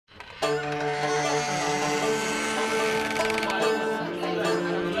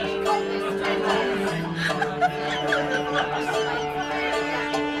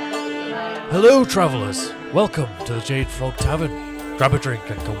Hello, travellers. Welcome to the Jade Frog Tavern. Grab a drink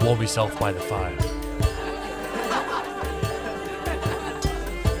and go warm yourself by the fire.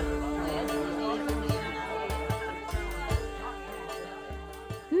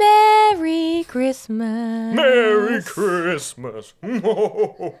 Merry Christmas. Merry Christmas.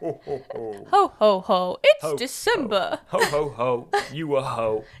 Ho, ho, ho. It's Ho, December. Ho, ho, ho. You a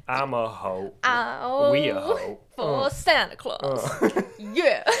ho. I'm a ho. Ow. We a ho. For Santa Claus.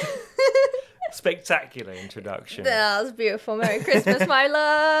 Yeah. Spectacular introduction. That was beautiful. Merry Christmas, my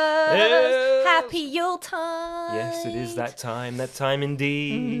love. Yes. Happy Yuletide. Yes, it is that time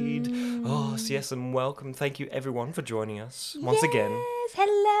indeed. Oh, yes, and welcome. Thank you, everyone, for joining us once again. Yes,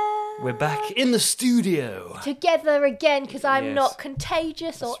 hello. We're back in the studio. Together again, because I'm Yes. not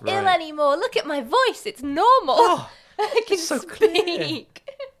contagious or That's ill right. anymore. Look at my voice. It's normal. Oh, I can so speak. clear.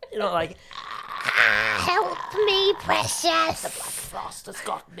 You're not like, Help me, precious. Frost has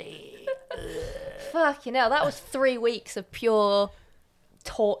got me. Fuck, that was 3 weeks of pure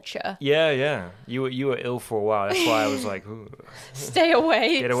torture. Yeah. You were ill for a while. That's why I was like, ooh, Stay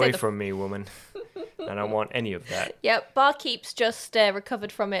away. get Say away the- from me, woman. I don't want any of that. Yep, Barkeep's just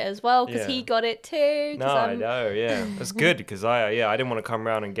recovered from it as well because Yeah. he got it too. No, I know, yeah. That's good because I didn't want to come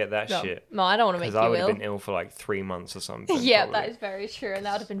around and get that shit. No, I don't want to make Because I you would have ill. been ill for like 3 months or something. Yeah, probably. that is very true, and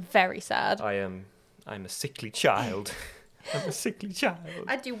that would have been very sad. I'm a sickly child. I'm a sickly child.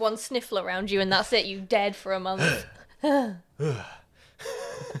 I'd do one sniffle around you, and that's it. You dead for a month.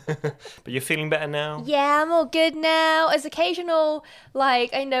 But you're feeling better now? Yeah, I'm all good now. As occasional,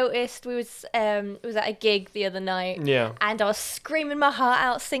 I noticed we was at a gig the other night. Yeah. And I was screaming my heart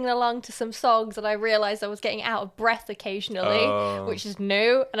out, singing along to some songs, and I realised I was getting out of breath occasionally, Oh. which is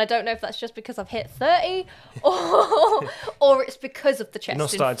new. And I don't know if that's just because I've hit 30, or it's because of the chest. You've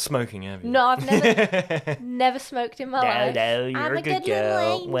not started smoking, have you? No, I've never smoked in my life. No, you're I'm a good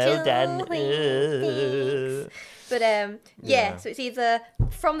girl. Well done. But Yeah. so it's either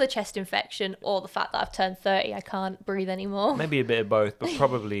from the chest infection or the fact that I've turned 30. I can't breathe anymore. Maybe a bit of both, but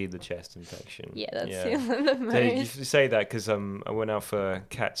probably the chest infection. Yeah, that's yeah. the You most. say that because I went out for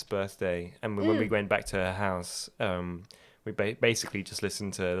Kat's birthday, and when we went back to her house, we basically just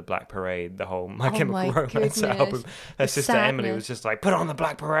listened to the Black Parade, the whole My Chemical my Romance goodness. album. Her The sister Emily sadness. was just like, "Put on the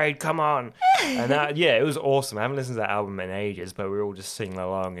Black Parade, come on!" And it was awesome. I haven't listened to that album in ages, but we were all just singing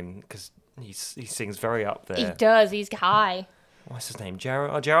along, and because he sings very up there. He does. He's high. What's his name?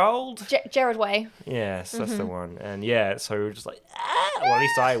 Gerald? Jared Way. Yes, that's Mm-hmm. the one. And yeah, so we were just like, well, at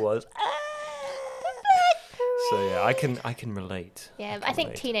least I was. So yeah, I can relate. Yeah, I I think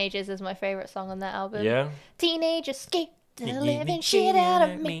relate. Teenagers is my favourite song on that album. Yeah. Teenagers scared the living shit out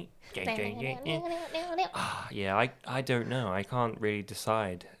of me. Yeah, I don't know. I can't really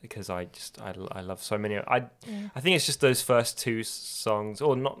decide because I love so many. I think it's just those first two songs,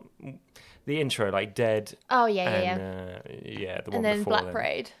 or not the intro, like Dead. Oh, yeah. And the one And then before Black then.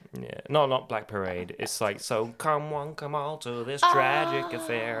 Parade. Yeah, not Black Parade. It's like, so come all to this tragic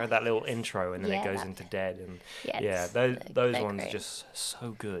affair. That little intro, and then Yeah, it goes that into Dead, and Yeah, those they're ones are great. just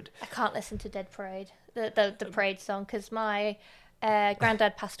so good. I can't listen to Dead Parade, the Parade song, because my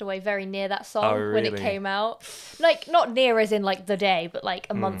granddad passed away very near that song Oh, when it really? came out. Like, not near as in like the day, but like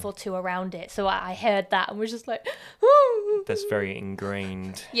a month or two around it. So I heard that and was just like, That's very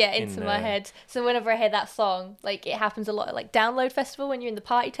ingrained. yeah, into in my there. head. So whenever I hear that song, like it happens a lot at like Download Festival when you're in the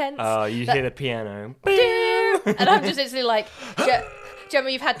party tents. You hear the piano. And I'm just instantly like, Gemma,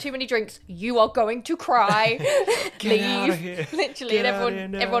 you've had too many drinks. You are going to cry. Get out of Leave. here. Literally, Get and out of here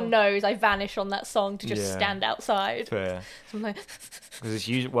now. everyone knows I vanish on that song to just Yeah. stand outside. Fair. So I'm like, Because it's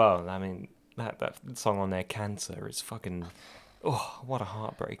usually, well, I mean, that song on there, Cancer, is fucking, oh, what a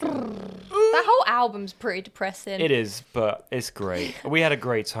heartbreaker. that whole album's pretty depressing. It is, but it's great. We had a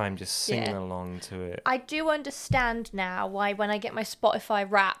great time just singing Yeah. along to it. I do understand now why when I get my Spotify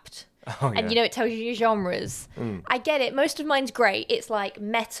Wrapped, Oh, and yeah. it tells you your genres. I get it. Most of mine's great. It's like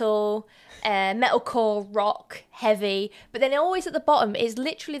metal, metalcore, rock, heavy. But then always at the bottom is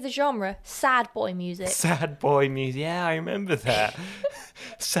literally the genre sad boy music. Sad boy music. Yeah, I remember that.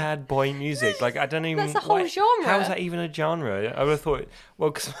 Sad boy music. Like, I don't even... That's a whole genre. How is that even a genre? I would have thought... Well,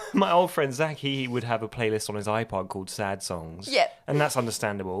 because my old friend Zach, he would have a playlist on his iPod called Sad Songs. Yeah. And that's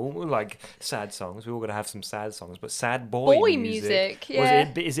understandable. Like, sad songs. We all got to have some sad songs. But sad boy Music,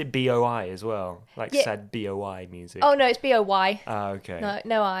 yeah. Is it B-O-I as well? Like, Yeah. sad B-O-I music? Oh no, it's B-O-Y. Ah, okay.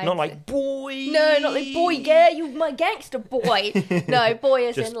 No, I. Not like boy. No, not like boy, yeah, you my gangster boy. No, boy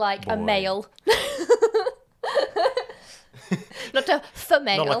as Just in like a boy. male. Not a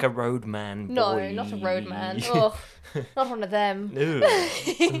female. Not like a roadman boy. No, not a roadman. Oh, not one of them. Ugh.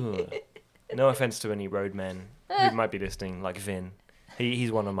 Ugh. No offense to any roadmen who might be listening, like Vin.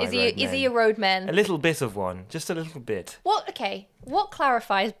 He's one of my Is he roadmen. a roadman? A little bit of one, just a little bit. What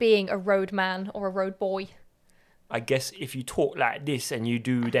clarifies being a roadman or a road boy? I guess if you talk like this and you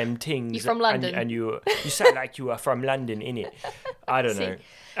do them things, You're from London. and you sound like you are from London, innit? I don't know.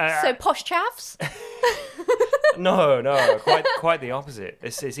 So posh chavs? No, quite the opposite.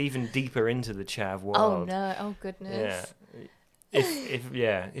 It's even deeper into the chav world. Oh no! Oh goodness.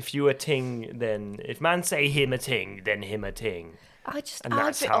 Yeah. If you a ting, then if man say him a ting, then him a ting. And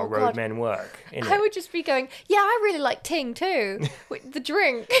that's how roadmen work. I would just be going, yeah, I really like ting too, with the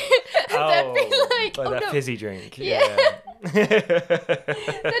drink. Oh, They'd be like, that no. fizzy drink. Yeah.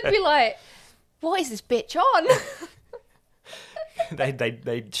 They'd be like, what is this bitch on?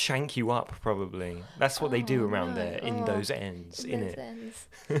 They'd shank you up probably. That's what they do around there in those ends, innit?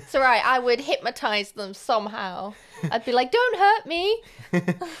 It's alright, I would hypnotise them somehow. I'd be like, don't hurt me.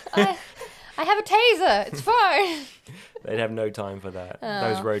 I have a taser. It's fine. They'd have no time for that.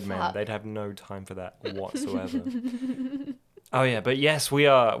 Those roadmen, they'd have no time for that whatsoever. Oh yeah, but yes, we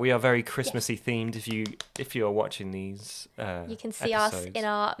are very Christmassy themed. If you are watching these, you can see episodes. us in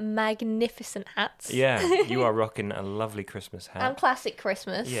our magnificent hats. Yeah, you are rocking a lovely Christmas hat. And classic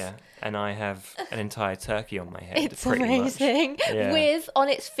Christmas. Yeah, and I have an entire turkey on my head. It's pretty amazing. Much. Yeah. With on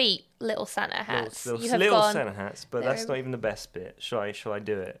its feet little Santa hats. Little Santa hats, but that's not even the best bit. Shall I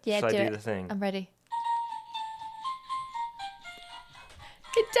do it? Yeah, Shall I do it. the thing? I'm ready.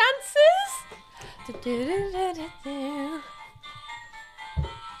 It dances.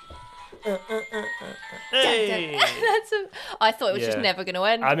 Hey! I thought it was just never going to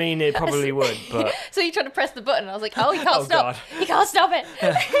end. I mean, it probably would, but so you tried to press the button. I was like, oh, you can't stop. God. You can't stop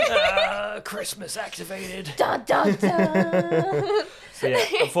it. Christmas activated. Dun, dun, dun. So yeah,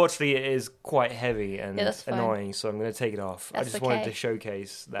 unfortunately, it is quite heavy and that's fine. annoying. So I'm going to take it off. That's I just okay. wanted to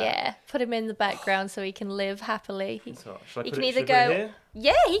showcase that. Yeah, put him in the background so he can live happily. So, shall I He put can it, either should I put it go. here?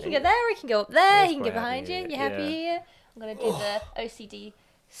 Yeah, he can go there. He can go up there. That's He can go quite behind happy you. You here, happy yeah. here? I'm gonna do the OCD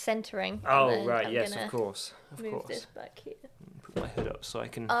centering. and Oh then right, I'm yes, gonna of course, of Move course. this back here. Put my hood up so I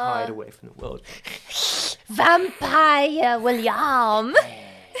can hide away from the world. Vampire William.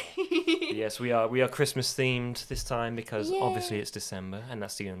 Yes, we are Christmas themed this time because Yay. obviously it's December, and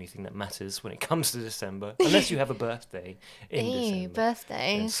that's the only thing that matters when it comes to December. Unless you have a birthday in Ew, December. It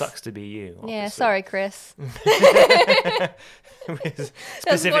birthdays. sucks to be you. Yeah, obviously. sorry, Chris.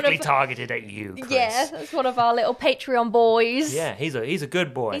 Specifically targeted at you, Chris. Yeah, that's one of our little Patreon boys. Yeah, he's a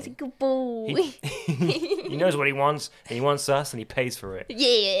good boy. He's a good boy. He knows what he wants, and he wants us, and he pays for it.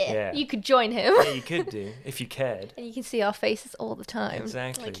 Yeah. You could join him. Yeah, you could do if you cared. And you can see our faces all the time.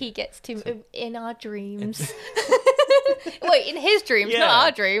 Exactly. Like he gets to in our dreams. Wait, in his dreams, Yeah. not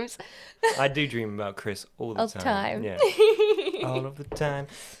our dreams. I do dream about Chris all the All the time. Yeah, all of the time.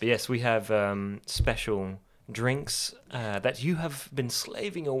 But yes, we have special drinks that you have been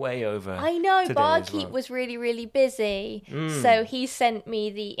slaving away over. I know, today Barkeep as well. was really, really busy. So he sent me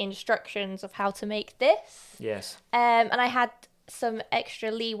the instructions of how to make this. Yes. And I had some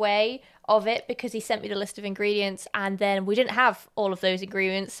extra leeway of it because he sent me the list of ingredients, and then we didn't have all of those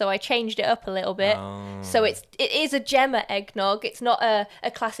ingredients, so I changed it up a little bit. So it is a Gemma eggnog. It's not a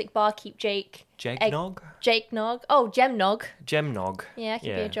classic Barkeep Jegnog? Jake-nog. Oh, Gemnog. Gemnog. Yeah, it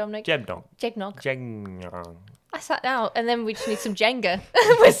could be a Gemnog. Gemnog. Jegnog. Jegnog. I sat down, and then we just need some Jenga.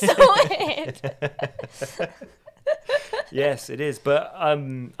 We're sorted. Yes, it is. But I've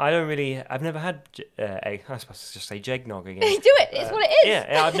never had egg. I was supposed to just say Jegnog again. Do it. It's what it is.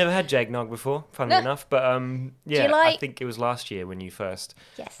 Yeah, I've never had Jegnog before, funnily enough. But yeah, you like- I think it was last year when you first.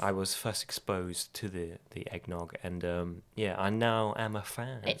 Yes. I was first exposed to the eggnog, and yeah, I now am a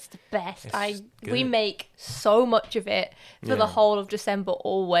fan. It's the best. It's We good. make so much of it for the Yeah. whole of December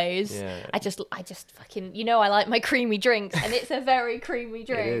always. Yeah. I just fucking I like my creamy drinks, and it's a very creamy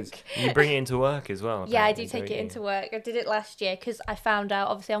drink. It is. You bring it into work as well. Yeah, I apparently, do take don't it you? into work. I did it last year because I found out.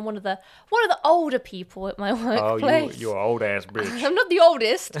 Obviously, I'm one of the older people at my Oh, workplace. you're old ass bitch. I'm not the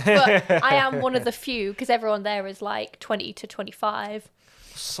oldest, but I am one of the few because everyone there is like 20 to 25.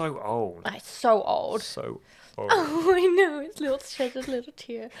 So old. It's so old. So old. Oh, I know. It's shed a little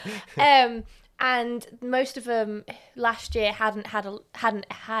tear. And most of them last year hadn't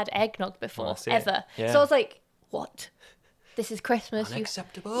had eggnog before That's it. ever. Yeah. So I was like, "What? This is Christmas. You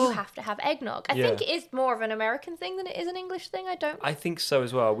Unacceptable. have to have eggnog." I Yeah. think it is more of an American thing than it is an English thing. I think so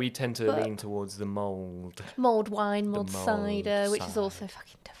as well. We tend to But- lean towards the mold. mulled wine, mulled mulled cider, which is cider. also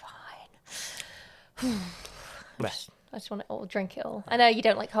fucking divine. Bless. I just want to all drink it all. I know you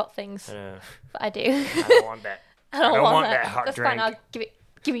don't like hot things, I but I do. don't want that. I don't want want that hot That's drink. fine. I'll give it.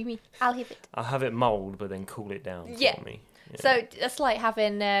 Give me. I'll have it. I'll have it mold, but then cool it down Yeah. for me. So that's like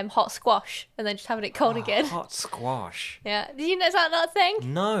having hot squash and then just having it cold again. Hot squash. Yeah. Did you know is that not a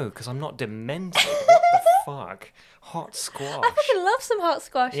thing? No, because I'm not demented. What the fuck? Hot squash. I fucking love some hot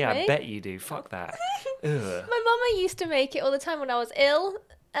squash, Yeah, mate. I bet you do. Fuck that. Ugh. My mama used to make it all the time when I was ill,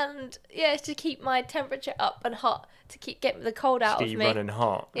 and yeah, to keep my temperature up and hot, to get the cold out Get of you me. running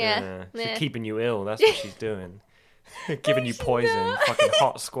hot. Yeah, She's yeah. keeping you ill. That's what she's doing. Giving you poison. Fucking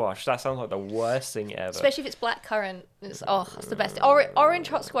hot squash. That sounds like the worst thing ever. Especially if it's black currant. It's that's the best. Orange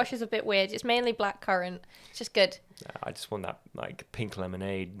hot squash is a bit weird. It's mainly black currant. It's just good. I just want that like pink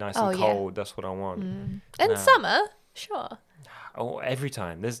lemonade, nice Oh, and yeah. Cold. That's what I want. In summer, sure. Oh, every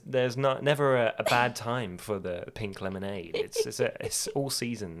time. There's never a bad time for the pink lemonade. It's all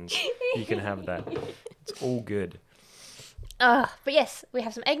seasons. You can have that. It's all good. But yes, we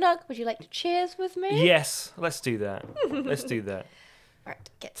have some eggnog. Would you like to cheers with me? Yes, let's do that. Let's do that. Right,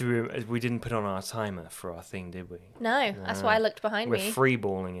 get We didn't put on our timer for our thing, did we? No, that's why I looked behind We're me.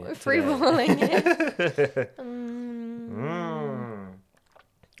 freeballing it. We're today. freeballing it. Mm.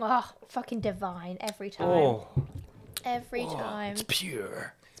 Oh, fucking divine every time. Oh, Every time. it's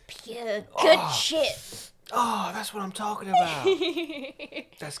pure. Pure good shit. Oh, that's what I'm talking about.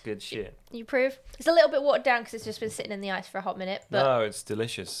 That's good shit. You prove? It's a little bit watered down because it's just been sitting in the ice for a hot minute. But No, it's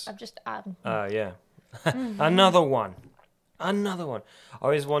delicious. I'm just Yeah. Another one. Another one. I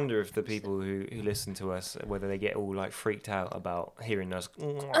always wonder if the people who listen to us, whether they get all like freaked out about hearing us.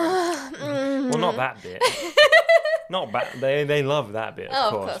 Well, not that bit. Not bad. They love that bit,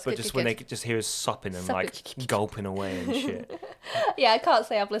 of course. But good, just good, when good. they just hear us sopping and Sopping. like gulping away and shit. yeah, I can't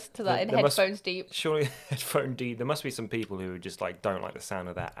say I've listened to that in There must- headphones deep. Surely, headphone D. There must be some people who just like don't like the sound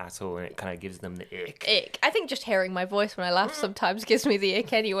of that at all, and it kind of gives them the ick. Ick. I think just hearing my voice when I laugh sometimes gives me the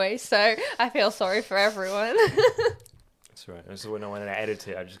ick anyway, so I feel sorry for everyone. That's right. That's when I edit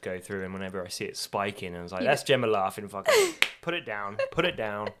it, I just go through, and whenever I see it spiking, I was like, "That's Gemma laughing." Fucking put it down. Put it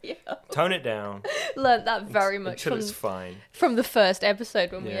down. Yeah. Tone it down. Learned that very much Until it's fine. from the first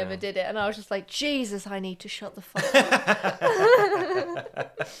episode when we Yeah. ever did it, and I was just like, Jesus, I need to shut the fuck up.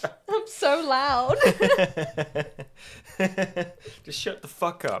 I'm so loud. Just shut the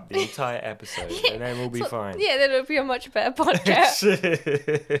fuck up the entire episode, and then we'll be fine. Yeah, then it'll be a much better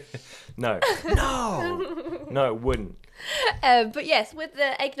podcast. No, it wouldn't. But yes, with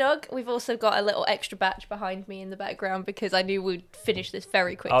the eggnog, we've also got a little extra batch behind me in the background because I knew we'd finish this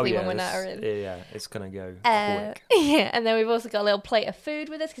very quickly when we're not in. Yeah, it's gonna go quick. Yeah, and then we've also got a little plate of food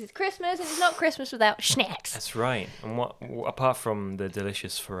with us because it's Christmas, and it's not Christmas without snacks. That's right. And what apart from the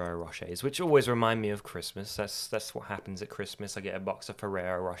delicious Ferrero Rochers, which always remind me of Christmas. That's what happens at Christmas. I get a box of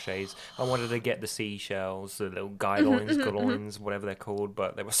Ferrero Rochers. I wanted to get the seashells, the little guidelines, whatever they're called,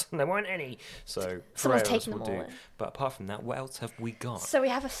 but there weren't any. So Someone's Ferreros taken will them do. all in. But apart from that, what else have we got? So we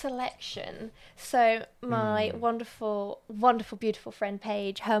have a selection. So my wonderful, wonderful, beautiful friend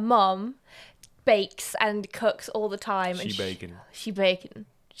Paige, her mom bakes and cooks all the time. She bacon. She baking.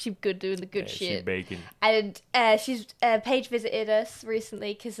 She good doing the good She shit. bacon. And Paige visited us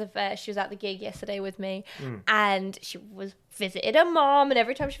recently because of she was at the gig yesterday with me, and she was visited her mom. And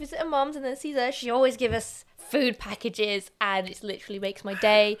every time she visits her mom's and then sees us, she always gives us food packages, and it literally makes my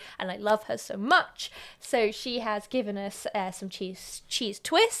day. And I love her so much. So she has given us some cheese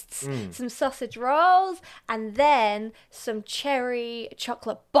twists, some sausage rolls, and then some cherry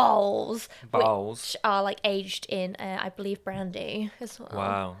chocolate balls, which are like aged in, I believe, brandy as well.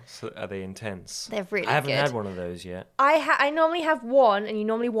 Wow. So are they intense? They're really I haven't good. had one of those yet. I normally have one, and you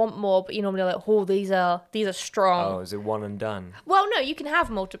normally want more, but you normally are like, oh, these are strong. Oh, is it one and done? Well, no, you can have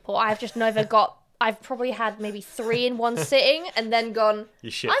multiple. I've just never got. I've probably had maybe 3 in one sitting, and then gone. You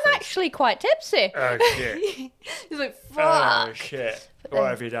shit. I'm actually quite tipsy. Oh shit. He's like, fuck. Oh shit. What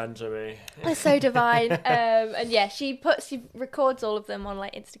have you done to me? They're so divine. And yeah, she records all of them on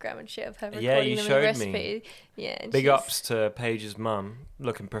like Instagram and shit of her recording Yeah, you them showed in me. recipe. Yeah. And Big she's- ups to Paige's mum,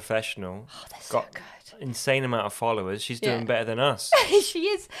 looking professional. Oh, they're Got so good. insane amount of followers. She's doing Yeah. better than us. She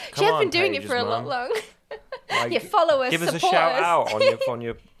is. Come She has on, been doing it Paige's for a mum. lot long. Like, Yeah, follow us. give us a support shout us. out on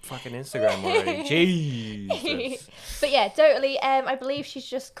your fucking Instagram already. Jesus. But yeah, totally. I believe she's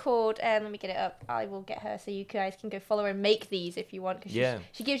just called. Let me get it up. I will get her so you guys can go follow her and make these if you want. Cause Yeah.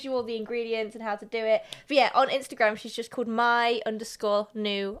 she gives you all the ingredients and how to do it. But yeah, on Instagram she's just called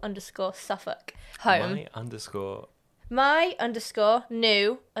my_new_Suffolk home.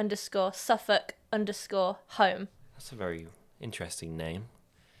 My_new_Suffolk_home. That's a very interesting name.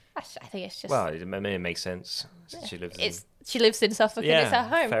 I think it's just. Well, it makes sense. She lives in... She lives in Suffolk and it's her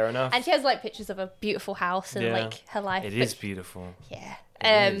home. fair enough. And she has like pictures of a beautiful house and Yeah. like her life. It But is beautiful. Yeah.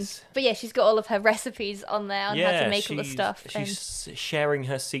 It is. But yeah, she's got all of her recipes on there on how to make all the stuff. She's sharing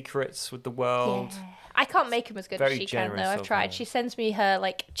her secrets with the world. Yeah. I can't make them as good as Very she can, though. generous I've of tried. her. She sends me her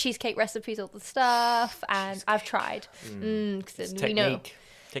like cheesecake recipes, all the stuff, and I've tried. It's We know technique.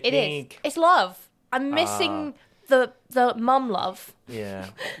 it is. Technique. It's love. I'm missing the mum love. Yeah.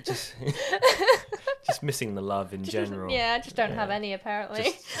 Just just missing the love in general. Yeah, I just don't have any apparently.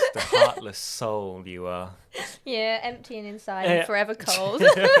 Just the heartless soul you are. Yeah, empty and inside Yeah. and forever cold.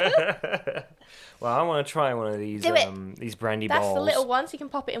 Well, I want to try one of these Do it. these brandy That's balls. the little one, so you can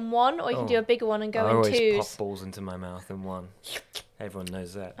pop it in one, or you can Oh. do a bigger one and I go in always twos. pop balls into my mouth in one. Everyone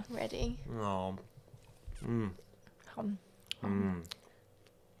knows that. I'm ready. Oh. Um,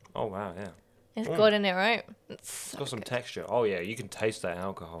 Oh wow, yeah. It's good, isn't it, right? It's It's got some texture. Oh yeah, you can taste that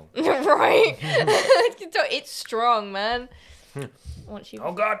alcohol. right? It's strong, man. Once you...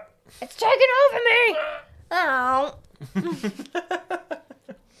 Oh god. It's taking over me! Ow!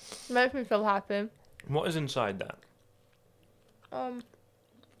 Makes me feel happy. What is inside that?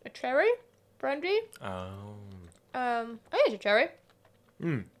 A cherry? Brandy? Oh. I think it's a cherry.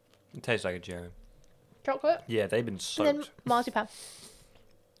 It tastes like a cherry. Chocolate. Yeah, they've been And then soaked. marzipan.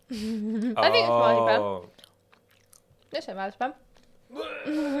 I think it's marzipan. Oh. It's a marzipan.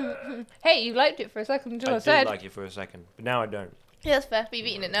 Hey, you liked it for a second until I, I said. did like it for a second, but now I don't. Yeah, that's fair. But you've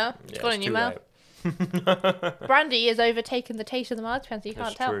eaten it now. It's Yeah, gone in it's your too mouth. late. Brandy has overtaken the taste of the marzipan, so you That's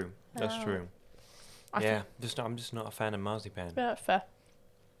can't tell. true. That's true. I Yeah, I'm just not a fan of marzipan. Yeah, that's fair.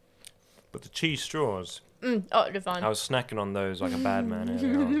 But the cheese straws, Oh, divine. I was snacking on those like a bad man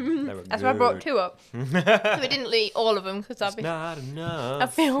earlier on. They were That's why I brought good. 2 up. So we didn't eat all of them because I'd It's be. not enough. I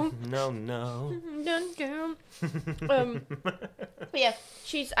feel. No. But yeah,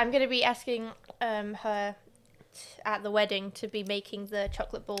 I'm going to be asking her at the wedding to be making the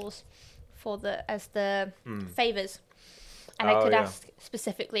chocolate balls as the favors, and I Oh, could yeah. ask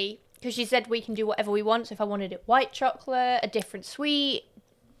specifically because she said we can do whatever we want. So if I wanted it white chocolate, a different sweet,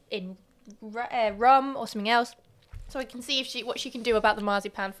 in rum or something else, so I can see what she can do about the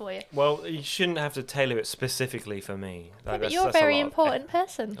marzipan for you. Well, you shouldn't have to tailor it specifically for me. Yeah, but That's- you're a that's very lot of- important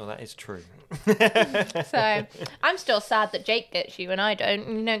person. Oh, that is true. So I'm still sad that Jake gets you and I don't,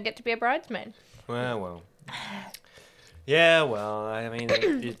 and you don't get to be a bridesmaid. Well. Yeah, well, I mean,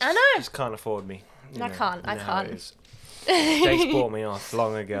 it I know. just can't afford me. I can't, I You know how it can't. is. Jake's bought me off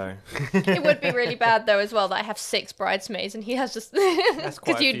long ago. It would be really bad though as well that I have 6 bridesmaids and he has just That's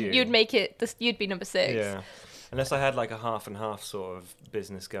quite a few. you'd make it you'd be number 6. Yeah. Unless I had like a half and half sort of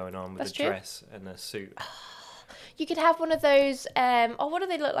business going on with That's a true. dress and a suit. You could have one of those what do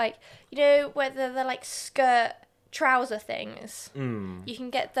they look like? You know, where they're like skirt trouser things. You can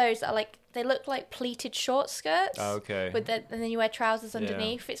get those that are like they look like pleated short skirts. Oh, okay. And then you wear trousers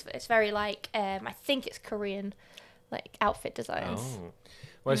underneath. It's very like I think it's Korean like outfit designs. Oh.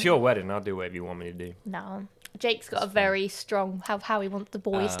 Well, it's your wedding. I'll do whatever you want me to do. No. Jake's got a very strong how he wants the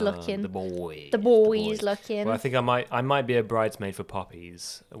boys looking. The boys. The boys looking. Well, I think I might be a bridesmaid for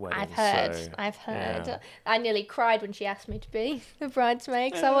Poppy's wedding. I've heard. so, I've heard. yeah. I nearly cried when she asked me to be a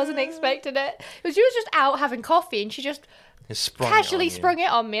bridesmaid because I wasn't expecting it. Because she was just out having coffee and she just It's sprung casually it on you. sprung it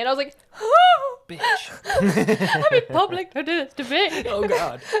on me, and I was like, Bitch. I'm in public to do this to me. Oh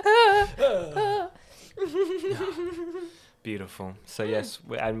God. Beautiful. So yes,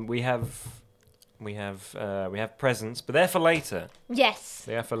 and we have presents, but they're for later. Yes.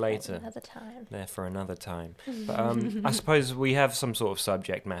 They're for later. Another time. They're for another time. But I suppose we have some sort of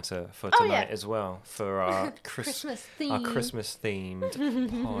subject matter for tonight as well for our Christmas theme. our Christmas themed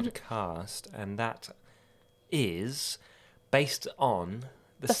podcast, and that is based on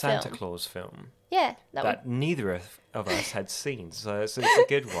the Santa film. Claus film Yeah. that neither of us had seen. So it's a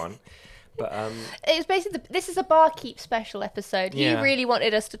good one. But It was basically this is a barkeep special episode. He Yeah. really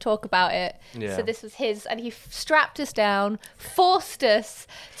wanted us to talk about it, Yeah. so this was his, and he strapped us down, forced us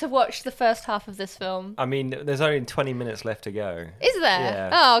to watch the first half of this film. I mean, there's only 20 minutes left to go. Is there? Yeah.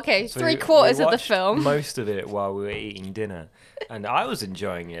 Oh, okay. So 3/4 we of the watched film. Most of it while we were eating dinner, and I was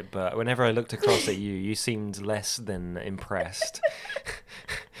enjoying it. But whenever I looked across at you, you seemed less than impressed.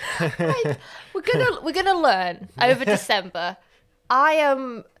 We're gonna learn over December. I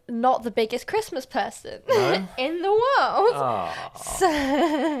am not the biggest Christmas person No? in the world. Oh, So,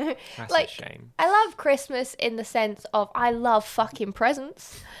 that's like, a shame. I love Christmas in the sense of I love fucking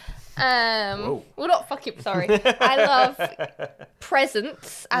presents. Whoa. Well, not fucking. Sorry, I love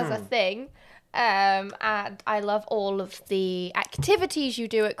presents as a thing, and I love all of the activities you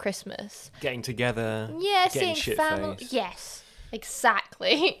do at Christmas. Getting together. Yeah, getting seeing family. shit-faced. Yes,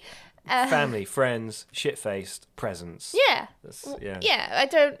 exactly. Family, friends, shit-faced, presents. Yeah. That's, yeah. Yeah,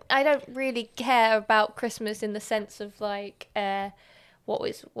 I don't really care about Christmas in the sense of like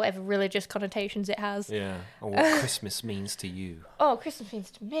whatever religious connotations it has. Yeah. Or what Christmas means to you. Oh, Christmas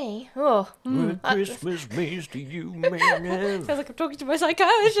means to me. Oh, What Christmas means to you, man. sounds like I'm talking to my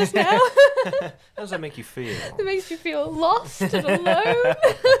psychologist now. How does that make you feel? It makes me feel lost and alone.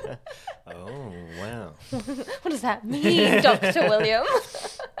 Oh, wow. What does that mean, Dr. William?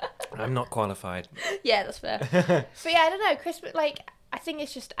 I'm not qualified. Yeah, that's fair. But yeah, I don't know. Christmas, like, I think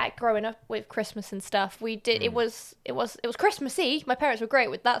it's just growing up with Christmas and stuff. We did. It was Christmassy. My parents were great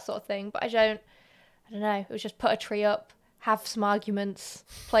with that sort of thing. But I don't know. It was just put a tree up, have some arguments,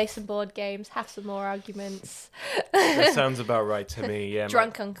 play some board games, have some more arguments. That sounds about right to me. Yeah.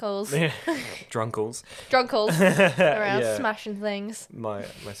 Drunk uncles, Drunkles. drunkles around Yeah. smashing things. My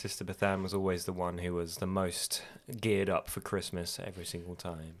sister Bethan was always the one who was the most geared up for Christmas every single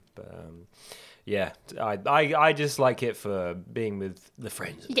time. But yeah, I just like it for being with the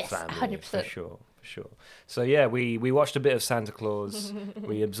friends of Yes, the family. 100%. For sure. So yeah, we watched a bit of Santa Claus.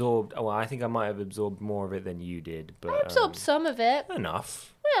 We absorbed. Well, I think I might have absorbed more of it than you did, but I absorbed some of it.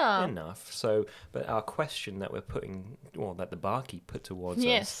 enough. Yeah. Enough. So, but our question that we're putting, well, that the barkeep put towards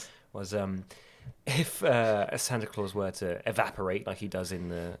Yes. us was, if a Santa Claus were to evaporate like he does in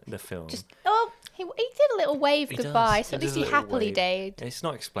the film. He did a little wave He goodbye, does. so at He least does he a little happily wave. died. It's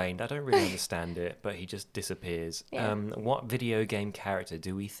not explained. I don't really understand it, but he just disappears. Yeah. What video game character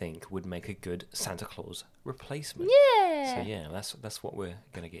do we think would make a good Santa Claus replacement? Yeah. So yeah, that's what we're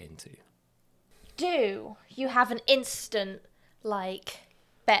gonna get into. Do you have an instant, like,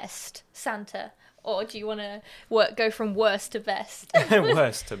 best Santa? Or do you want to go from worst to best?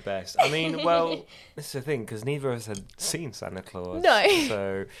 Worst to best. I mean, well, this is the thing, because neither of us had seen Santa Claus. No.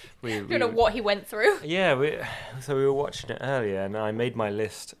 So we I don't know what he went through. Yeah, so we were watching it earlier, and I made my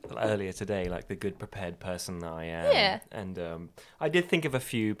list earlier today, like the good prepared person that I am. Yeah. And I did think of a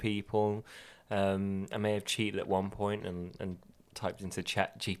few people. I may have cheated at one point and typed into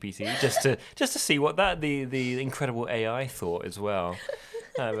Chat GPT just to see what the incredible AI thought as well.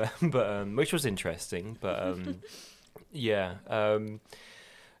 But which was interesting. But yeah.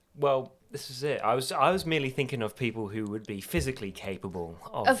 Well, this is it. I was merely thinking of people who would be physically capable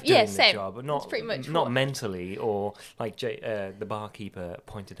of doing the same. job, but That's pretty much not what- mentally, or like the barkeeper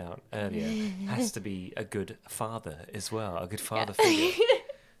pointed out earlier, has to be a good father as well, a good father figure.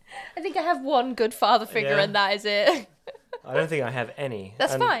 I think I have one good father figure, Yeah. and that is it. I don't think I have any.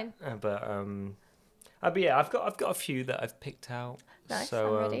 That's fine. But yeah, I've got a few that I've picked out. Nice,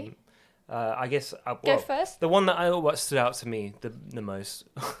 So I'm ready. I guess Go first. The one what stood out to me the most,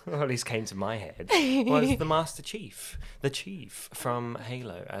 or at least came to my head, was the Master Chief, the Chief from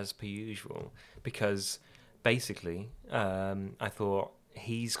Halo, as per usual, because basically I thought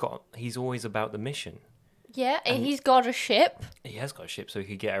he's always about the mission. Yeah, and he's got a ship. He has got a ship, so he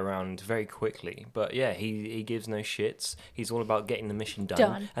could get around very quickly. But yeah, he gives no shits. He's all about getting the mission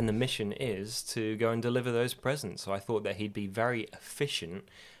done. And the mission is to go and deliver those presents. So I thought that he'd be very efficient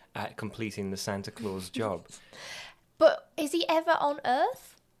at completing the Santa Claus job. But is he ever on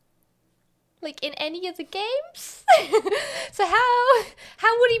Earth? Like in any of the games? So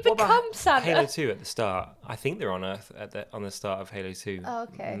how would he What about become Santa? Halo 2 at the start. I think they're on Earth on the start of Halo 2. Oh,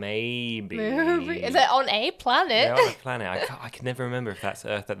 okay. Maybe. Is it on a planet? They're on a planet. I can never remember if that's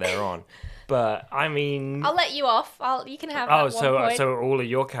Earth that they're on. But I mean, I'll let you off. You can have that so one point. so all of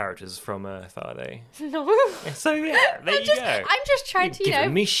your characters from Earth, are they? No. So yeah, there you go. I'm just trying to, You're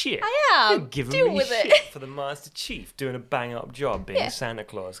giving me shit. I am. You're giving Deal me with shit it. for the Master Chief doing a bang up job being Yeah. Santa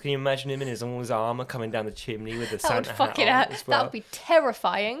Claus. Can you imagine him in all his armor coming down the chimney with the That would Santa fuck hat it on out. as well? That would be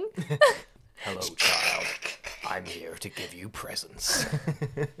terrifying. Hello, child. I'm here to give you presents.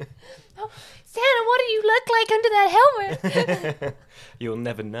 Santa, what do you look like under that helmet? You'll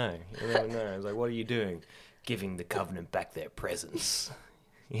never know. You'll never know. I was like, what are you doing? Giving the Covenant back their presents.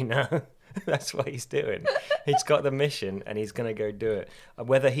 You know? That's what he's doing. He's got the mission and he's going to go do it.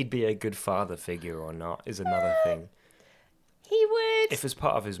 Whether he'd be a good father figure or not is another thing. He would. If it's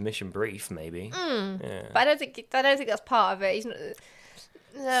part of his mission brief, maybe. Yeah. But I don't think that's part of it. He's not,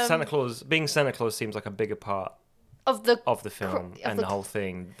 Santa Claus, being Santa Claus seems like a bigger part of the of the film and the whole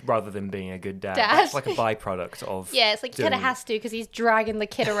thing, rather than being a good dad. Dad. It's like a byproduct of. yeah. It's like he kind of doing- has to because he's dragging the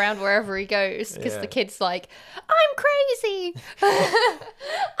kid around wherever he goes because Yeah. the kid's like, I'm crazy.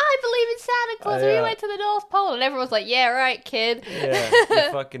 I believe in Santa Claus. We yeah. went to the North Pole, and everyone's like, yeah, right, kid. Yeah,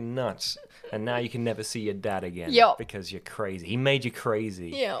 you're fucking nuts. And now you can never see your dad again Yup. because you're crazy. He made you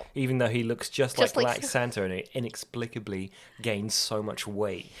crazy. Yup. Even though he looks just Just like like- Black Santa and he inexplicably gains so much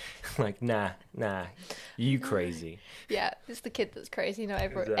weight. Like, nah, you crazy. Yeah, it's the kid that's crazy, not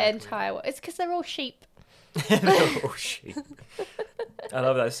every Exactly. entire one. It's because they're all sheep. Oh, shit. I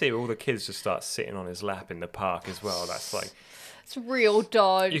love that. I see all the kids just start sitting on his lap in the park as well. That's like It's real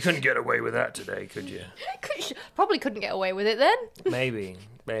dodge. You couldn't get away with that today, could you? Probably couldn't get away with it then. Maybe.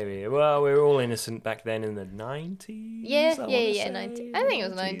 Well, we were all innocent back then in the 90s. Yeah, I 90. I think it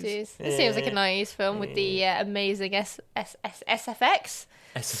was 90s. It seems like a 90s film with the amazing SFX.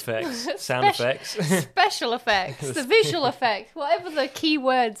 SFX, sound effects. Special effects, the visual effect, whatever the key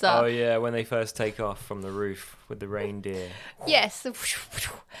words are. Oh yeah, when they first take off from the roof with the reindeer. Yes. And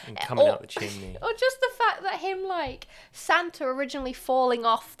coming out the chimney. Or just the fact that him, like, Santa originally falling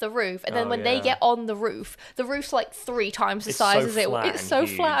off the roof, and then when they yeah. get on the roof's like 3 times the It's size so as it was. flat It's and so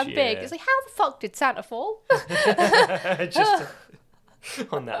huge, flat and big. yeah. It's like, how the fuck did Santa fall? Just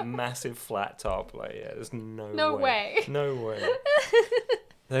on that massive flat top, like, yeah, there's no way. No way.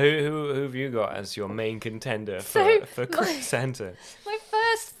 So who have you got as your main contender for Santa? My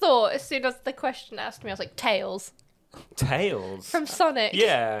first thought, as soon as the question asked me, I was like, Tails. Tails? From Sonic.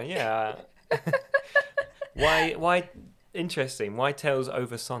 Yeah. Why? Interesting. Why Tails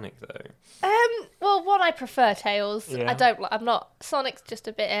over Sonic though? Well, one, I prefer Tails. Yeah. I'm not. Sonic's just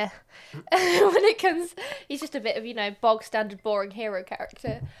a bit when it comes. He's just a bit of, bog standard, boring hero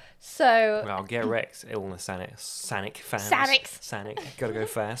character. So. Well, get wrecked, illness Sonic fans. Sonic. Gotta go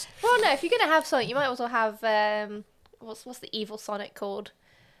fast. Well, no. If you're gonna have Sonic, you might also have what's the evil Sonic called?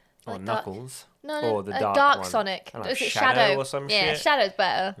 Or Knuckles. No, or the dark one. Sonic. Like Is it Shadow or some yeah, shit? Shadow's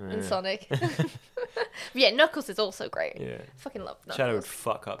better than Sonic. Yeah, Knuckles is also great. Yeah. Fucking love Knuckles. Shadow would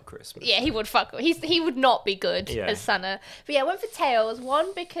fuck up Christmas. Yeah, he would fuck. He would not be good as Santa. But yeah, I went for Tails.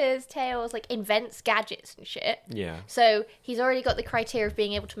 One, because Tails invents gadgets and shit. Yeah. So he's already got the criteria of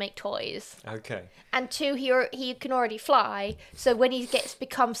being able to make toys. Okay. And 2, he can already fly. So when he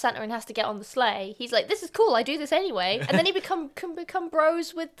becomes Santa and has to get on the sleigh, he's like, "This is cool. I do this anyway." And then he can become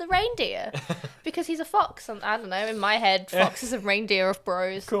bros with the reindeer because he's a fox. And I don't know. In my head, foxes and reindeer are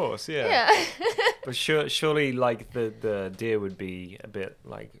bros. Of course, yeah. Yeah. But surely, the deer would be a bit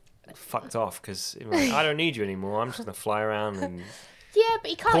fucked off because I don't need you anymore. I'm just gonna fly around and Yeah, but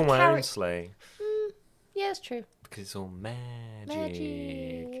he can't pull my carry. own sleigh Yeah, that's true. because it's all magic.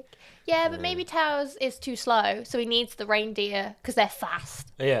 Magic. Yeah, but maybe Tails is too slow, so he needs the reindeer because they're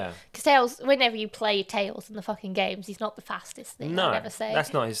fast. Yeah. Because Tails, whenever you play Tails in the fucking games, he's not the fastest thing. No, I'd ever say.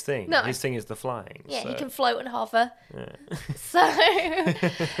 that's not his thing. No. His thing is the flying. Yeah, so. he can float and hover. Yeah. So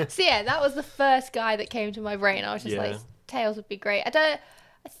yeah, that was the first guy that came to my brain. I was just like, Tails would be great.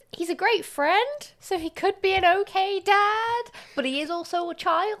 He's a great friend, so he could be an okay dad, but he is also a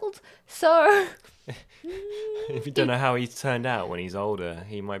child, so... If you don't know how he's turned out when he's older,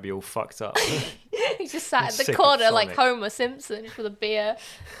 he might be all fucked up. He's just sat in the Sick of corner like Sonic. Homer Simpson with a beer.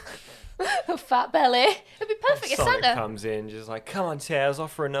 A fat belly. It'd be perfect as Sonic Santa. comes in just like, "Come on, Tails,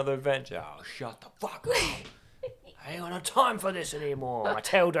 off for another adventure." Oh, shut the fuck up. I ain't got no time for this anymore. My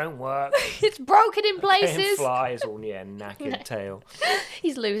tail don't work. It's broken in Can't places. fly. It's all knackered tail.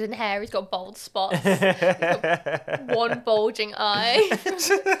 He's losing hair. He's got bald spots. He's got one bulging eye.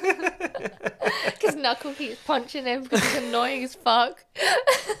 Because Knuckles keeps punching him because he's annoying as fuck.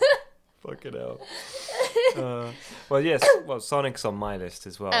 Fucking hell. Well, yes. Well, Sonic's on my list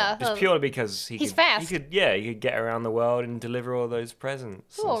as well. Just purely because he's fast. He could get around the world and deliver all those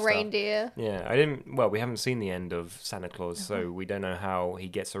presents. and Poor stuff. reindeer. Yeah, we haven't seen the end of Santa Claus, so we don't know how he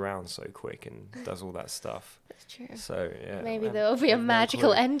gets around so quick and does all that stuff. That's true. So, yeah. Maybe I there will be a have no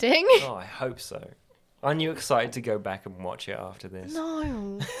magical clue. ending. Oh, I hope so. Aren't you excited to go back and watch it after this?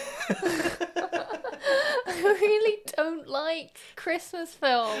 No. I really don't like Christmas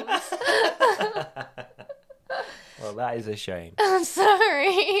films. Well, that is a shame. I'm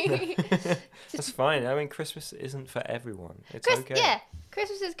sorry. That's fine. I mean, Christmas isn't for everyone. It's okay. Yeah,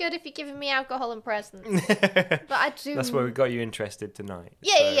 Christmas is good if you're giving me alcohol and presents. But I do. That's where we got you interested tonight.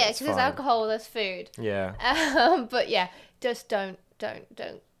 Yeah, so yeah, it's because there's fine. alcohol, there's food. Yeah. But yeah, just don't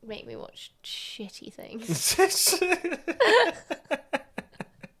make me watch shitty things.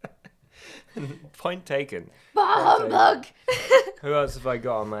 Point taken. Bah humbug! Who else have I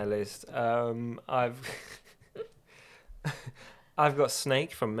got on my list? I've got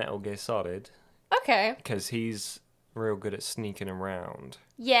Snake from Metal Gear Solid Okay. because he's real good at sneaking around.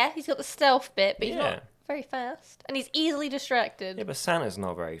 Yeah, he's got the stealth bit, but he's Yeah. not very fast. And he's easily distracted. Yeah, but Santa's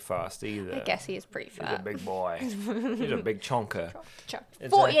not very fast either. I guess he is pretty He's a fast. big boy. He's a big chonker.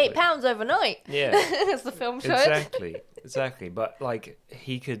 48 pounds overnight. Yeah. As the film showed. Exactly. But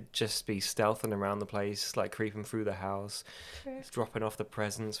he could just be stealthing around the place, creeping through the house, dropping off the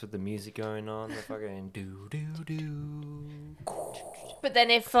presents with the music going on. The fucking do do do. But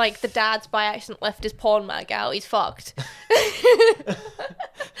then if the dad's by accident left his porn mag out, he's fucked.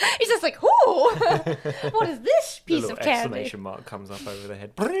 He's just like, ooh, what is this piece little of candy. exclamation mark comes up over the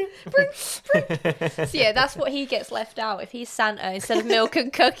head. So yeah, that's what he gets left out if he's Santa. Instead of milk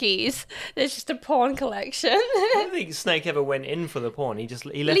and cookies, there's just a porn collection. I don't think Snake ever went in for the porn. He left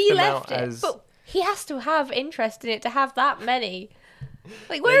He them left out it, as but he has to have interest in it to have that many.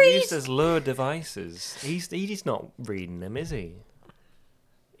 Like, where they're are used these? as lure devices. He's not reading them, is he?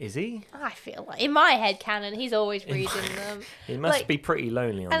 Is he? I feel like in my head canon, he's always reading them. He must Like- be pretty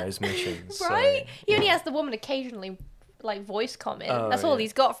lonely on those missions. Right? So. He only has the woman occasionally like voice comment. Oh, That's all yeah.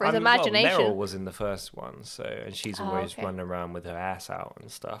 he's got for his I mean, well, imagination. Meryl was in the first one, and she's always okay. running around with her ass out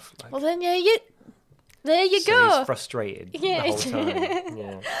and stuff. Like, Well, then there you so go. he's frustrated Yeah. the whole time.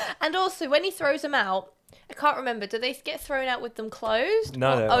 Yeah. And also, when he throws them out, I can't remember. Do they get thrown out with them closed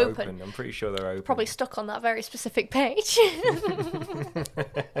No, or they're open? open. I'm pretty sure they're open. Probably stuck on that very specific page.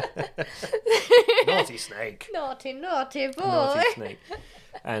 Naughty Snake. Naughty boy. Naughty Snake.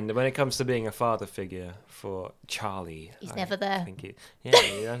 And when it comes to being a father figure for Charlie, He's I never there. Think I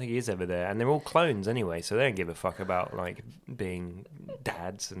don't think he is ever there. And they're all clones anyway, so they don't give a fuck about like being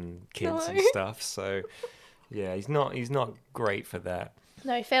dads and kids and No. stuff. So yeah, he's not great for that.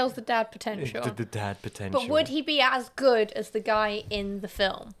 No, he fails the dad potential. The dad potential. But would he be as good as the guy in the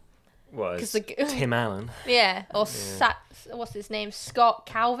film? was 'cause Tim Allen, Yeah, or what's his name? Scott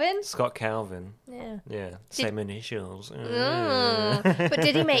Calvin? Scott Calvin. Yeah. Yeah, same initials. But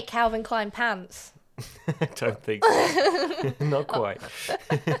did he make Calvin Klein pants? I don't think so. Not quite.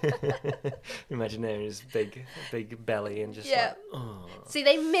 Imagine his big belly and just Yeah. like, oh. See,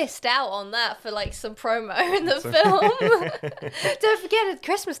 they missed out on that for like some promo in the film. Don't forget at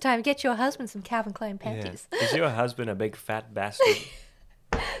Christmas time, get your husband some Calvin Klein Yeah. panties. Is your husband a big fat bastard?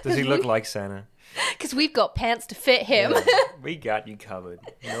 Does he look like Santa? Because we've got pants to fit him. Yeah, we got you covered.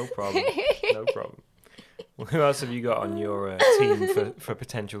 No problem. No problem. Well, who else have you got on your team for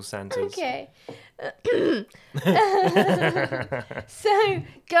potential Santas? Okay. So,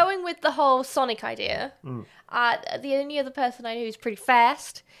 going with the whole Sonic idea, the only other person I know who's pretty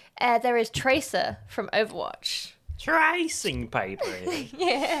fast, there is Tracer from Overwatch. Tracing paper.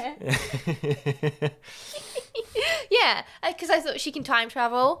 Yeah. Yeah, because I thought she can time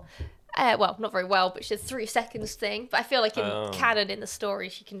travel. Well, not very well, but she has 3 seconds thing. But I feel like in canon in the story,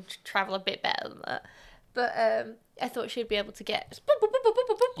 she can travel a bit better than that. But I thought she'd be able to get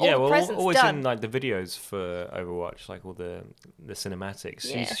all Yeah, the well, presents always done. in like the videos for Overwatch, like all the cinematics.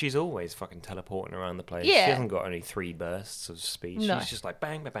 Yeah. She's always fucking teleporting around the place. Yeah. She hasn't got only 3 bursts of speed. No. She's just like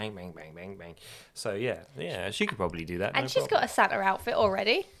bang, bang, bang, bang, bang, bang, bang. So yeah, she could probably do that. And she's got a Santa outfit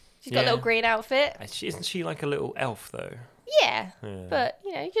already. She's got a Yeah. little green outfit. Isn't she like a little elf though? Yeah. Yeah. But,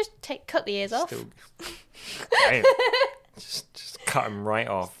 you just cut the ears off. Still, damn. just cut him right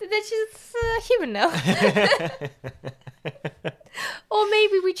off. Then she's human now. Or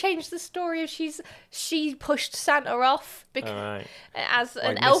maybe we change the story of she pushed Santa off because Alright. as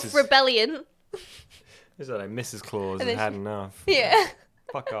an Like elf Mrs. rebellion. Is that like Mrs. Claus And has then had she- enough? Yeah.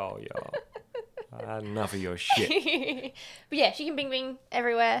 Fuck all y'all. I had enough of your shit. But yeah, she can bing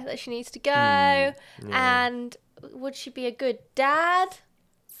everywhere that she needs to go. yeah. And would she be a good dad?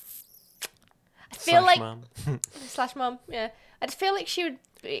 I feel Slash like mum. slash mom, yeah. I just feel like she would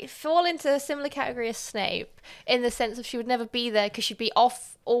fall into a similar category as Snape in the sense of she would never be there because she'd be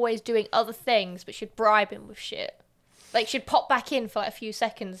off always doing other things, but she'd bribe him with shit. Like she'd pop back in for like a few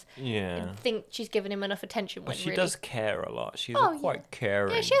seconds Yeah. and think she's given him enough attention. But When she really... does care a lot. She's Oh, a yeah. quite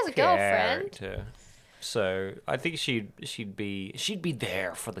caring. Yeah, she has a girlfriend. character. So I think she'd be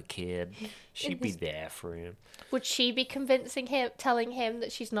there for the kid. She'd be there for him. Would she be convincing him, telling him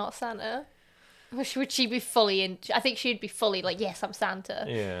that she's not Santa? Or would she be fully in? I think she'd be fully like, yes, I'm Santa.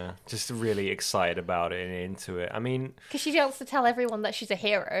 Yeah, just really excited about it and into it. I mean, Because she wants to tell everyone that she's a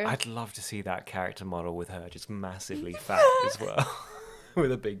hero. I'd love to see that character model with her just massively fat as well,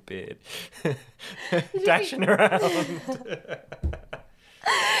 with a big beard, dashing around.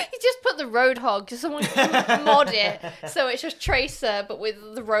 You just put the Roadhog, just someone can mod it, so it's just Tracer, but with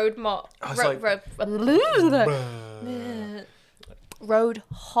the road mod. I was like-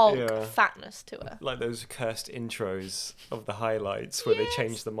 Roadhog Yeah. fatness to her. Like those cursed intros of the highlights where they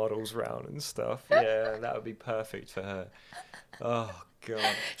change the models round and stuff. Yeah, that would be perfect for her. Oh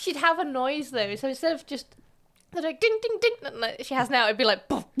god. She'd have a noise though, so instead of just like ding ding ding, like she has now, it'd be like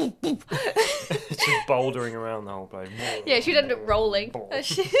boop, boop, boop. She's bouldering around the whole place. Yeah, she'd end up rolling.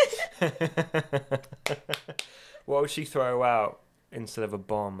 What would she throw out instead of a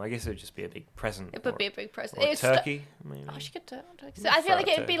bomb? I guess it would just be a big present. It would be a big present. or a It's turkey. Maybe. Oh, she could do it. So I feel like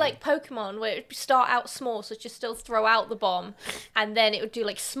it would be like Pokemon, where it would start out small, so just still throw out the bomb, and then it would do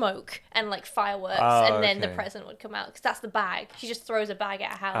like smoke and like fireworks, Oh, and then the okay. present would come out because that's the bag. She just throws a bag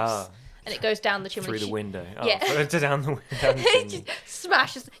at a house, and it goes down the chimney. Through the window. Oh, Yeah. down the chimney. Just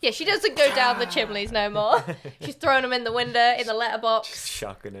smashes. Yeah, she doesn't go down the chimneys no more. She's throwing them in the window, in the letterbox.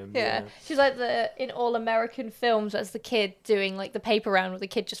 Shucking him. Yeah. She's like in All American Films as the kid doing like the paper round where the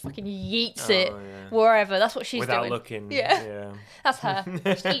kid just fucking yeets it yeah. wherever. That's what she's Without doing. looking. Yeah. Yeah. That's her.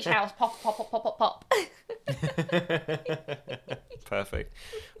 Just each house, pop, pop, pop, pop, pop, pop. Perfect.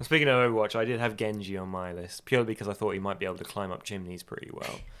 Well, speaking of Overwatch, I did have Genji on my list purely because I thought he might be able to climb up chimneys pretty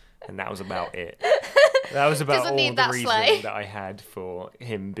well, and that was about it. That was about Doesn't all need the that reason sleigh. that I had for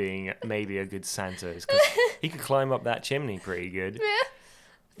him being maybe a good Santa, is because he could climb up that chimney pretty good.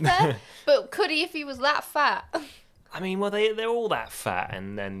 Yeah. Fair. But could he if he was that fat? I mean, well, they're all that fat,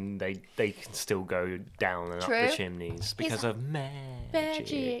 and then they can still go down and True. up the chimneys because of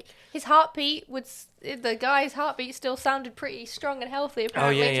magic. His heartbeat the guy's heartbeat still sounded pretty strong and healthy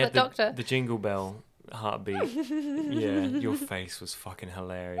apparently to the doctor. The jingle bell heartbeat. Yeah, your face was fucking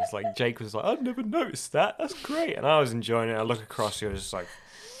hilarious. Like Jake was like, I've never noticed that. That's great, and I was enjoying it. I look across, you was just like,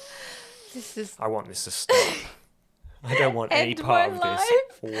 I want this to stop. I don't want any End part my of this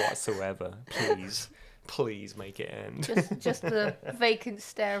life. whatsoever. Please make it end. Just the vacant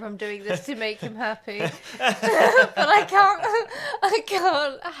stare of I'm doing this to make him happy. But I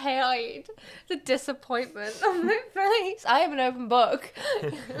can't hide the disappointment on my face. I am an open book.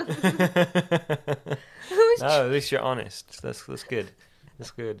 No, at least you're honest. That's good.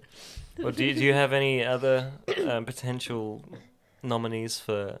 That's good. Well, do you have any other potential nominees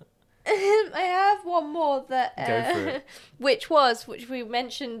for? I have one more that Go for it. which we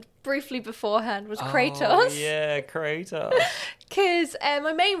mentioned briefly beforehand was Oh, Kratos. yeah, Kratos. Because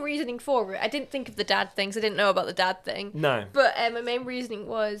my main reasoning for it, I didn't think of the dad things. I didn't know about the dad thing. No. But my main reasoning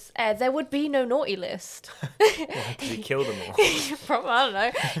was there would be no naughty list. Because he killed them all. I don't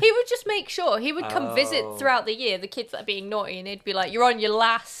know. He would just make sure. He would come visit Oh. throughout the year the kids that are being naughty, and he'd be like, "You're on your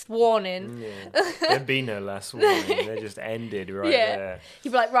last warning." Yeah. There'd be no last warning. They just ended right Yeah. there. He'd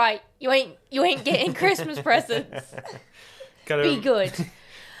be like, "Right, you ain't getting Christmas presents. Kind Be good."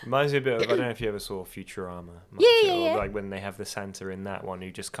 Reminds me a bit of, I don't know if you ever saw Futurama. Much, Yeah. Like when they have the Santa in that one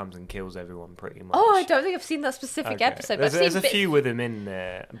who just comes and kills everyone pretty much. Oh, I don't think I've seen that specific Okay. episode. But There's, I've there's seen a bits. few with him in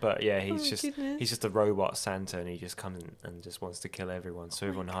there, but yeah, Oh, goodness. he's just a robot Santa, and he just comes in and just wants to kill everyone, so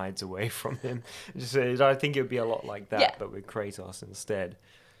everyone hides away from him. I think it would be a lot like that, Yeah. but with Kratos instead.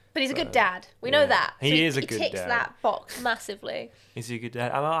 But he's a good dad. We know yeah. that. He is a good ticks dad. that box massively. Is he a good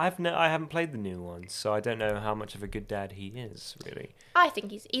dad? I haven't played the new one, so I don't know how much of a good dad he is really. I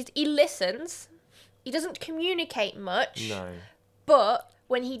think he listens. He doesn't communicate much. No. But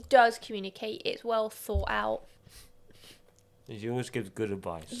when he does communicate, it's well thought out. He always gives good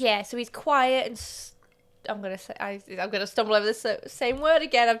advice. Yeah, so he's quiet and I'm gonna stumble over this same word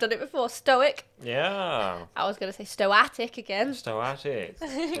again. I've done it before. Stoic. Yeah. I was gonna say stoatic again Stoatic.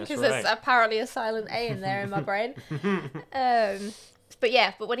 That's because right. there's apparently a silent A in there in my brain.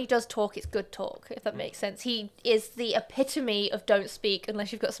 But when he does talk, it's good talk. If that makes sense. He is the epitome of don't speak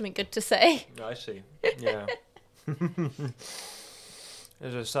unless you've got something good to say. I see. Yeah.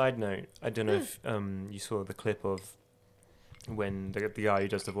 As a side note, I don't know if you saw the clip of when the guy who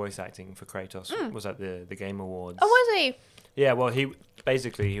does the voice acting for Kratos was at the Game Awards. Oh, was he? Yeah, well, he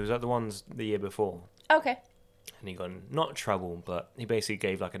was at the ones the year before, Okay. and he got in, not trouble, but he basically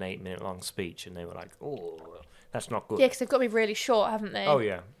gave like an 8-minute long speech, and they were like, "Oh, that's not good." Yeah, because they've got to be really short, haven't they? Oh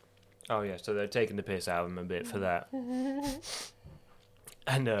yeah. So they're taking the piss out of him a bit for that.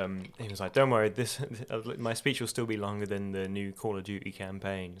 And he was like, "Don't worry, my speech will still be longer than the new Call of Duty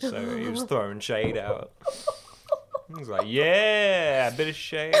campaign." So he was throwing shade out. He was like, "Yeah, a bit of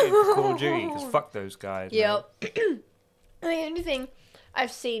shade for Call of Duty, because fuck those guys." Yep. The only thing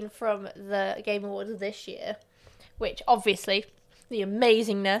I've seen from the Game Awards this year, which obviously the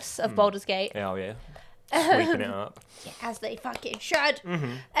amazingness of Baldur's Gate, Man. Oh yeah, sweeping it up. as they fucking should.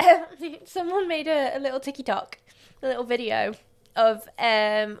 Mm-hmm. Someone made a little TikTok, a little video of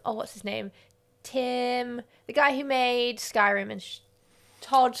what's his name? Tim, the guy who made Skyrim, and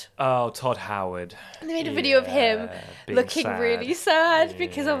Todd. Oh, Todd Howard. They made a video of him being looking sad. really sad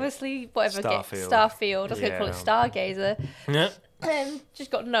because Yeah. obviously Starfield. I was going to call it Yeah. Stargazer. Yeah. Just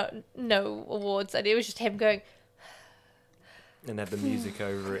got no awards, and it was just him going And had the music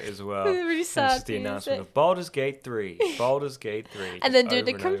over it as well. really And sad just the announcement music. of Baldur's Gate 3. Baldur's Gate 3. And then just doing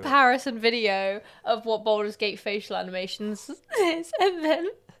the over and over. comparison video of what Baldur's Gate facial animations is, and then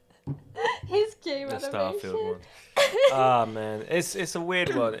his game The animation. Starfield one. Ah man, it's a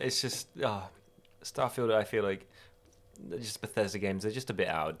weird one. It's just Starfield. I feel like just Bethesda games. They're just a bit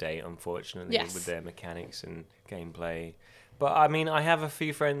out of date, unfortunately, Yes. with their mechanics and gameplay. But I mean, I have a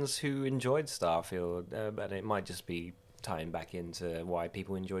few friends who enjoyed Starfield, but it might just be tying back into why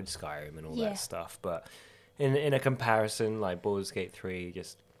people enjoyed Skyrim and all Yeah. that stuff. But in a comparison, like Baldur's Gate 3,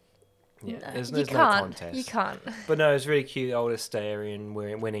 just there's no contest. You can't. But no, it's really cute. Old Astarion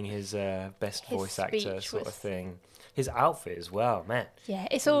winning his best His voice actor speech sort of was- thing. His outfit as well, man. Yeah,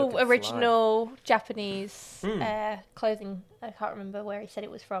 it's Look all at original Japanese Mm. clothing. I can't remember where he said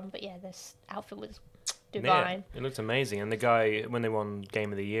it was from, but yeah, this outfit was divine. Yeah, it looked amazing. And the guy, when they won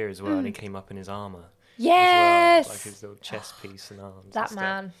Game of the Year as well, and he came up in his armour. Yes, As well, like his little chest piece and arms. that and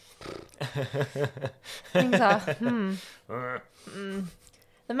man. stuff. Things are.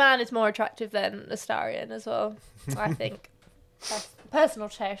 The man is more attractive than Astarion as well. I think. Personal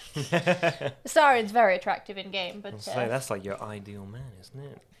taste. Astarion's very attractive in game, but So that's like your ideal man, isn't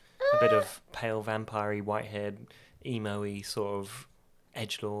it? A bit of pale vampire-y, white-haired, emo-y, sort of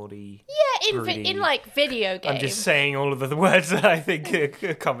edgelordy. yeah, broody. in like video games. I'm just saying all of the words that I think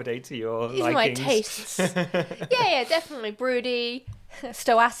accommodate to your These are my likings. tastes. yeah, definitely broody,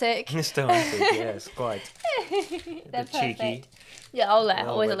 stoic. Stoic, yes, quite. They're bit cheeky. perfect. Yeah, I'll let.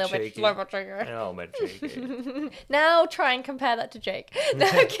 Little Always a bit little bit. cheeky. Little bit trigger. Oh, my cheeky. Now try and compare that to Jake. No,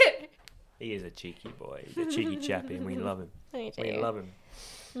 I'm kidding. He is a cheeky boy. He's a cheeky chappy, and we love him. Me We too. love him.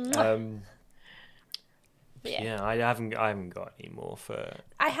 But yeah. Yeah, I haven't got any more for.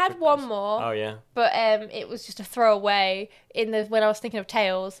 I had one more, Oh yeah. but it was just a throwaway. When I was thinking of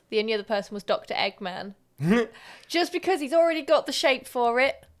Tails, the only other person was Dr. Eggman. Just because he's already got the shape for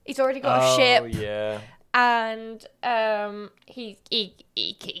it. He's already got a ship. Oh yeah. And he's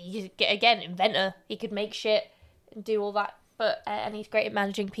again inventor. He could make shit and do all that. But and he's great at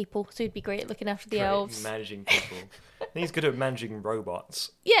managing people, so he'd be great at looking after the Great at elves. managing people. And he's good at managing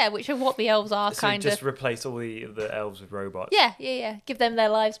robots. Yeah, which are what the elves are, So kind just of. replace all the elves with robots. Yeah. Give them their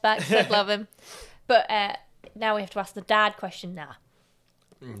lives back. So I'd love him. But now we have to ask the dad question. Nah,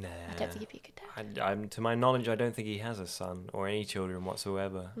 Nah. I don't think he'd be a good dad. I'm to my knowledge, I don't think he has a son or any children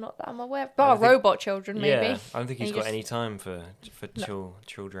whatsoever. Not that I'm aware. I But think- robot children, maybe. Yeah, I don't think And he's he got just- any time for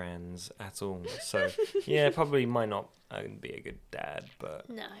childrens at all. So yeah, probably might not be a good dad, but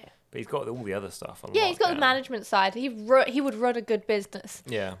No. he's got all the other stuff on Yeah, he's got the lockdown. management side. He would run a good business.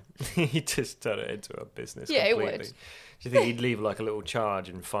 Yeah, he just turned it into a business. Yeah, he completely. would. Do you think he'd leave like a little charge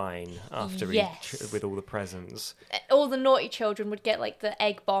and fine after Yes. with all the presents? All the naughty children would get like the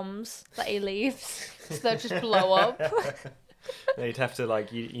egg bombs that he leaves, so they'll just blow up. They'd have to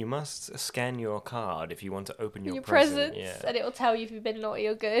like you must scan your card if you want to open your, Your present. presents, and it will tell you if you've been naughty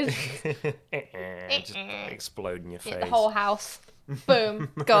or good. Yeah. Just explode in your face. Yeah, the whole house, boom,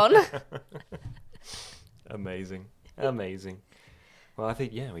 gone. Amazing. Well, I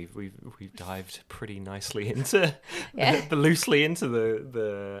think we've dived pretty nicely into Yeah. loosely into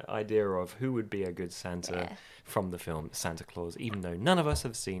the idea of who would be a good Santa Yeah. from the film Santa Claus, even though none of us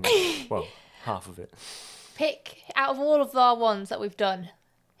have seen well, half of it. Pick out of all of our ones that we've done,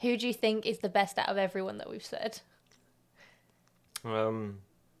 who do you think is the best out of everyone that we've said?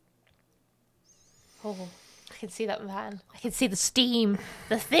 Oh, I can see that man. I can see the steam,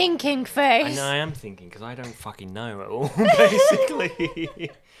 the thinking face. I am thinking because I don't fucking know at all. Basically,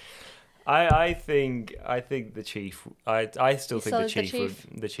 I think the chief. I still You think the solid the chief chief?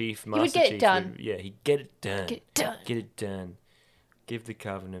 would. The chief, would Master get it Chief. done. Yeah, he'd get it done. Get it done. Get it done. Give the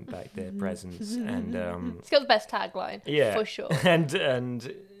Covenant back their presents and He's got the best tagline, yeah, for sure.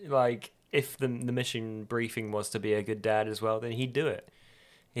 and like if the mission briefing was to be a good dad as well, then he'd do it.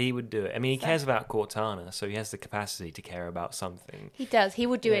 He would do it. I mean, he cares about Cortana, so he has the capacity to care about something. He does. He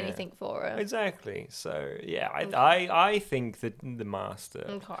would do Yeah. anything for her. Exactly. So yeah, I think that the master.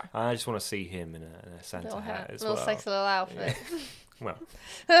 Okay. I just want to see him in a Santa Little hat hat, as little well. sexy little outfit. Well,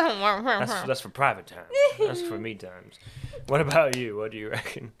 that's for private time. That's for me times. What about you? What do you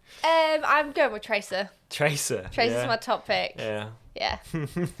reckon? I'm going with Tracer. Tracer. Tracer's yeah? my top pick. Yeah. Yeah.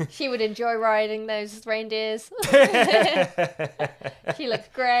 She would enjoy riding those reindeers. She looks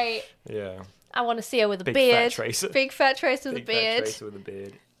great. Yeah. I want to see her with a Big beard. fat Tracer. Big fat Tracer with Big a fat beard. Tracer with a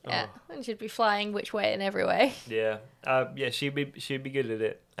beard. Yeah. Oh. And she'd be flying which way and every way. Yeah. Yeah. She'd be good at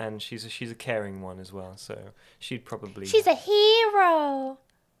it, and she's a caring one as well. So she'd probably. She's a hero.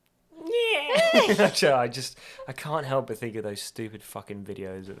 Yeah. I can't help but think of those stupid fucking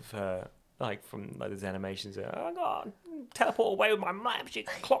videos of her, like from like those animations. Oh god, teleport away with my magic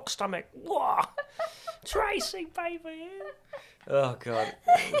clock stomach. Whoa, Tracy, baby. Oh god,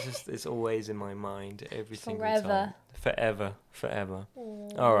 it's always in my mind every single time. Forever.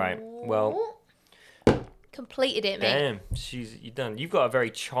 All right, well. Completed it, mate. Damn, you're done. You've got a very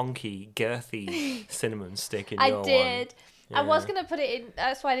chonky, girthy cinnamon stick in I your one. did. I was Yeah. going to put it in.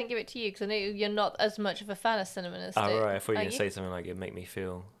 That's why I didn't give it to you, because I know you're not as much of a fan of cinnamon as Oh, right. I thought you were Are going to say something like it make me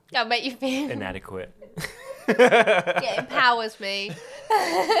feel I'll make you feel. inadequate. It empowers me.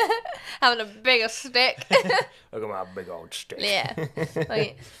 Having a bigger stick. Look at my big old stick. Yeah.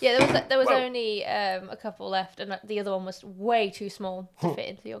 There was Whoa. only a couple left, and the other one was way too small to fit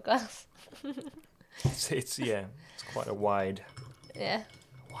into your glass. It's quite a wide Yeah.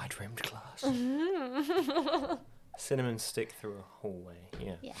 rimmed glass. Cinnamon stick through a hallway.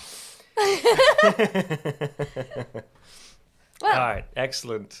 Yeah. Yeah. All Well, right,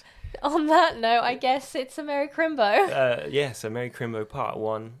 excellent. on that note, I guess it's a Merry Crimbo. So Merry Crimbo Part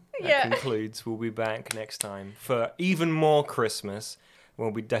 1 that Yeah. concludes. We'll be back next time for even more Christmas. We'll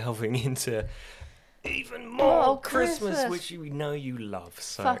be delving into even more Oh, Christmas, Christmas. which we know you love.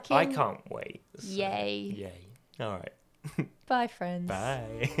 So Fucking I can't wait. So, Yay. Yay. All right. Bye, friends.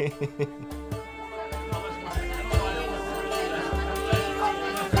 Bye.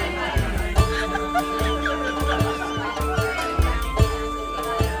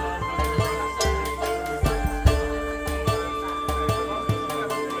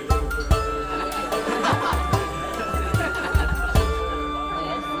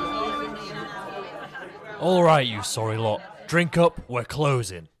 All right, you sorry lot. Drink up, we're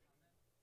closing.